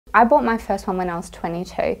I bought my first one when I was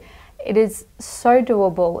 22. It is so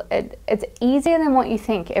doable. It's easier than what you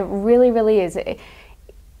think. It really, really is.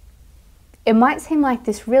 It might seem like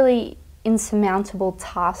this really insurmountable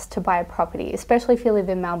task to buy a property, especially if you live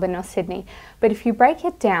in Melbourne or Sydney. But if you break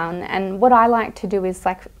it down, and what I like to do is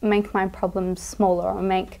like make my problems smaller or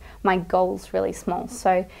make my goals really small.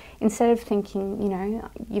 So instead of thinking, you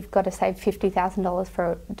know, you've got to save $50,000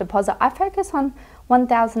 for a deposit, I focus on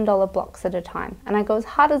 $1,000 blocks at a time, and I go as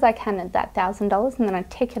hard as I can at that $1,000, and then I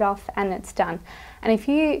tick it off and it's done. And if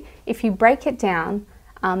you break it down,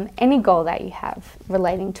 any goal that you have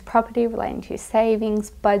relating to property, relating to your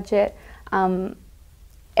savings, budget,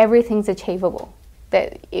 everything's achievable.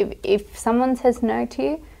 That if someone says no to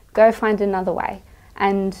you, go find another way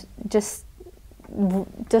and just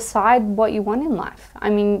decide what you want in life. I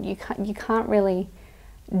mean, you can't really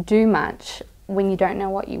do much when you don't know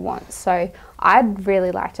what you want. So I'd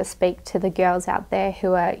really like to speak to the girls out there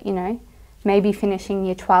who are, you know, maybe finishing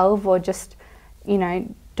year 12 or just, you know,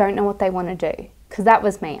 don't know what they want to do. Because that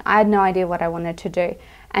was me. I had no idea what I wanted to do.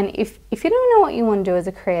 And if you don't know what you want to do as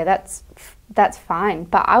a career, that's fine.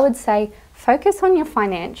 But I would say focus on your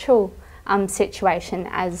financial situation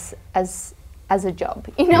as a job.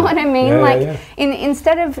 You know what I mean?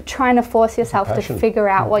 Instead of trying to force yourself to figure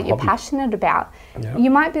out what you're passionate about, you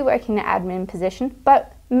might be working an admin position,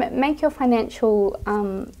 but make your financial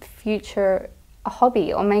future a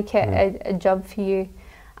hobby, or make it a job for you,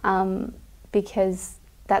 because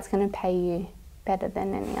that's going to pay you better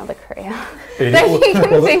than any other career that you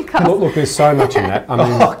can think of. Look, there's so much in that. I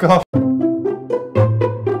mean,